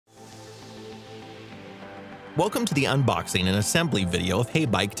Welcome to the unboxing and assembly video of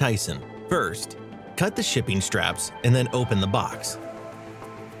Heybike Tyson. First, cut the shipping straps and then open the box.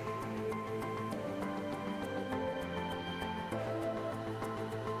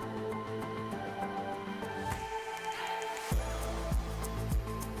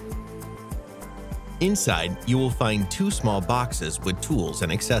 Inside, you will find two small boxes with tools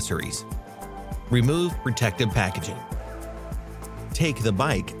and accessories. Remove protective packaging. Take the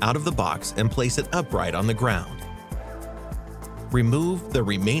bike out of the box and place it upright on the ground. Remove the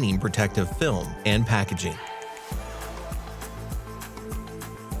remaining protective film and packaging.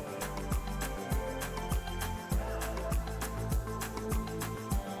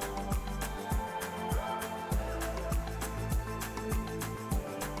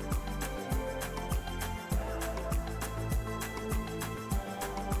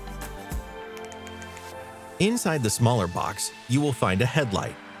 Inside the smaller box, you will find a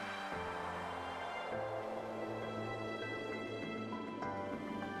headlight.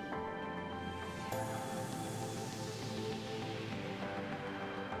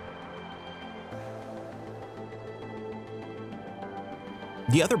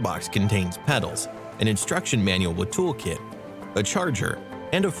 The other box contains pedals, an instruction manual with toolkit, a charger,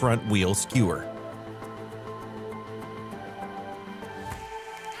 and a front wheel skewer.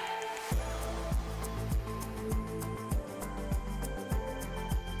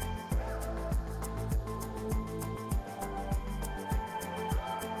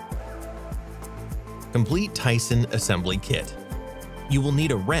 Complete Tyson assembly kit. You will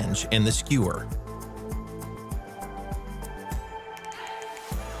need a wrench and the skewer.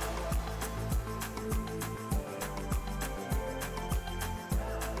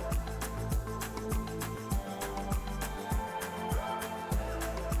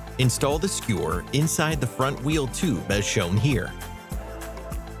 Install the skewer inside the front wheel tube as shown here.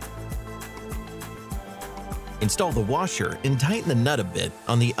 Install the washer and tighten the nut a bit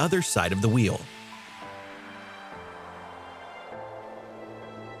on the other side of the wheel.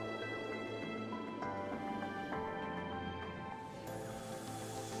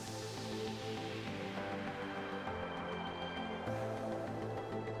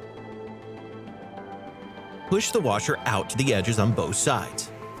 Push the washer out to the edges on both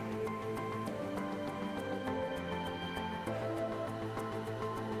sides.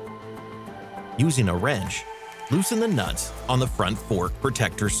 Using a wrench, loosen the nuts on the front fork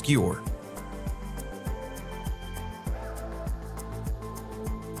protector skewer.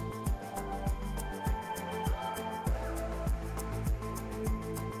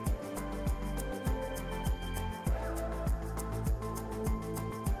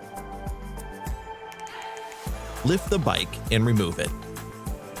 Lift the bike and remove it.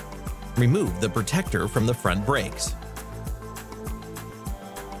 Remove the protector from the front brakes.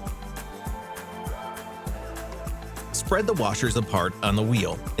 Spread the washers apart on the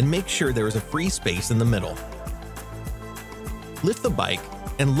wheel and make sure there is a free space in the middle. Lift the bike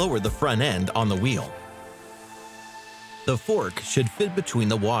and lower the front end on the wheel. The fork should fit between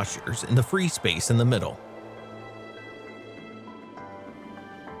the washers and the free space in the middle.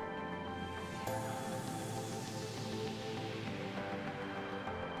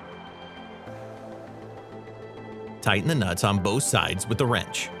 Tighten the nuts on both sides with the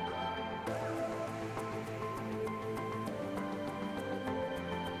wrench.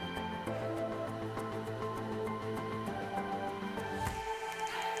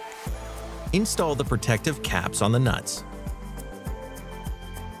 Install the protective caps on the nuts.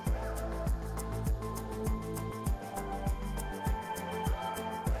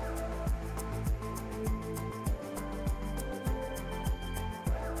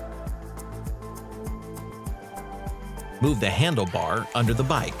 Move the handlebar under the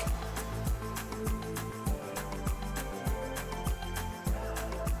bike.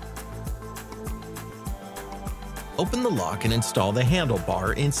 Open the lock and install the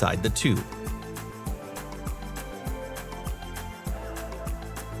handlebar inside the tube.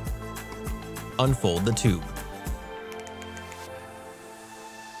 Unfold the tube.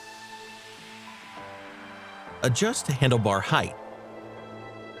 Adjust handlebar height.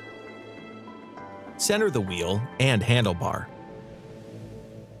 Center the wheel and handlebar.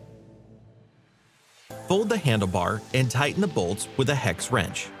 Fold the handlebar and tighten the bolts with a hex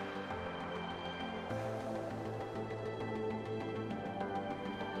wrench.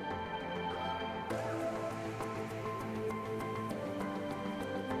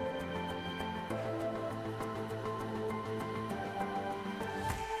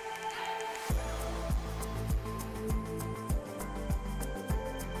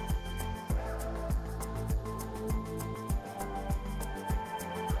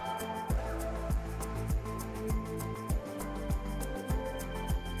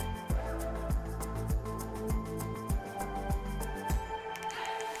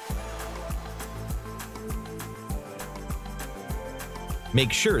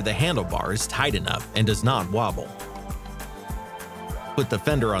 Make sure the handlebar is tight enough and does not wobble. Put the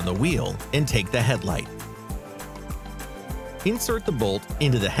fender on the wheel and take the headlight. Insert the bolt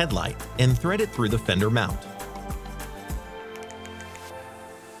into the headlight and thread it through the fender mount.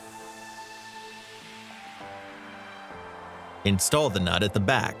 Install the nut at the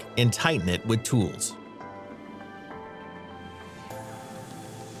back and tighten it with tools.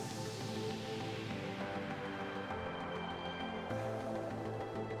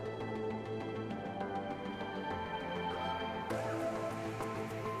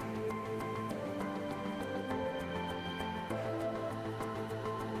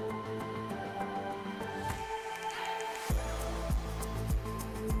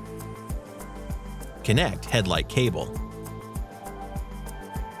 Connect headlight cable.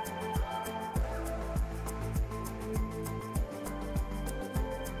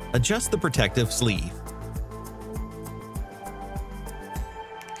 Adjust the protective sleeve.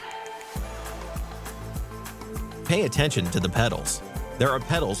 Pay attention to the pedals. There are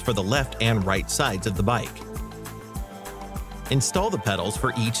pedals for the left and right sides of the bike. Install the pedals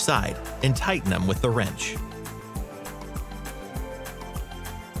for each side and tighten them with the wrench.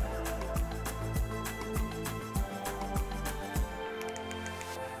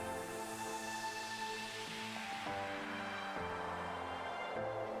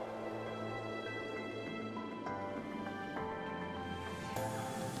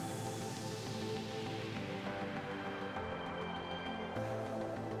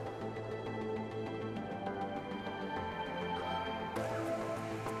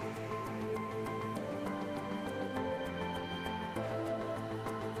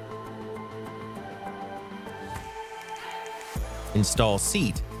 Install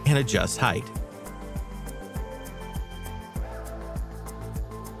seat and adjust height.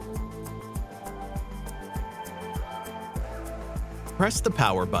 Press the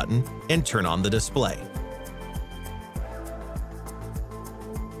power button and turn on the display.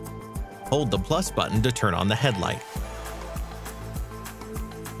 Hold the plus button to turn on the headlight.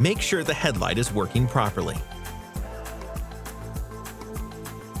 Make sure the headlight is working properly.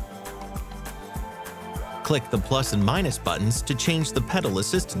 Click the plus and minus buttons to change the pedal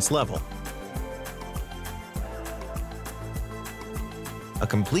assistance level. A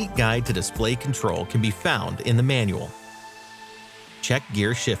complete guide to display control can be found in the manual. Check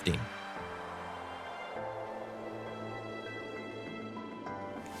gear shifting.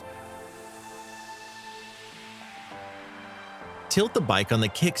 Tilt the bike on the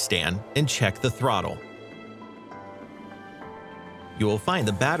kickstand and check the throttle. You will find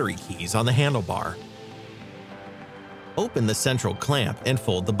the battery keys on the handlebar. Open the central clamp and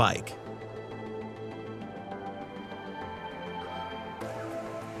fold the bike.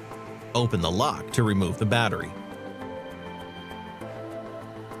 Open the lock to remove the battery.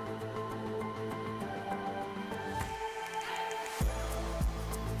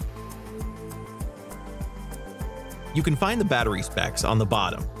 You can find the battery specs on the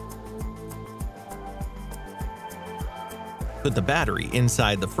bottom. Put the battery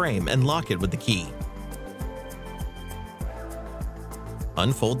inside the frame and lock it with the key.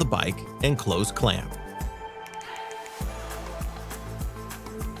 Unfold the bike and close clamp.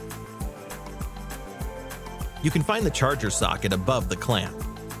 You can find the charger socket above the clamp.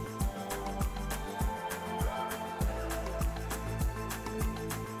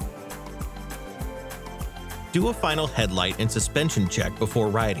 Do a final headlight and suspension check before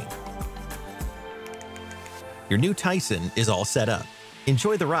riding. Your new Tyson is all set up.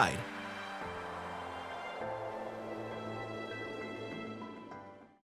 Enjoy the ride.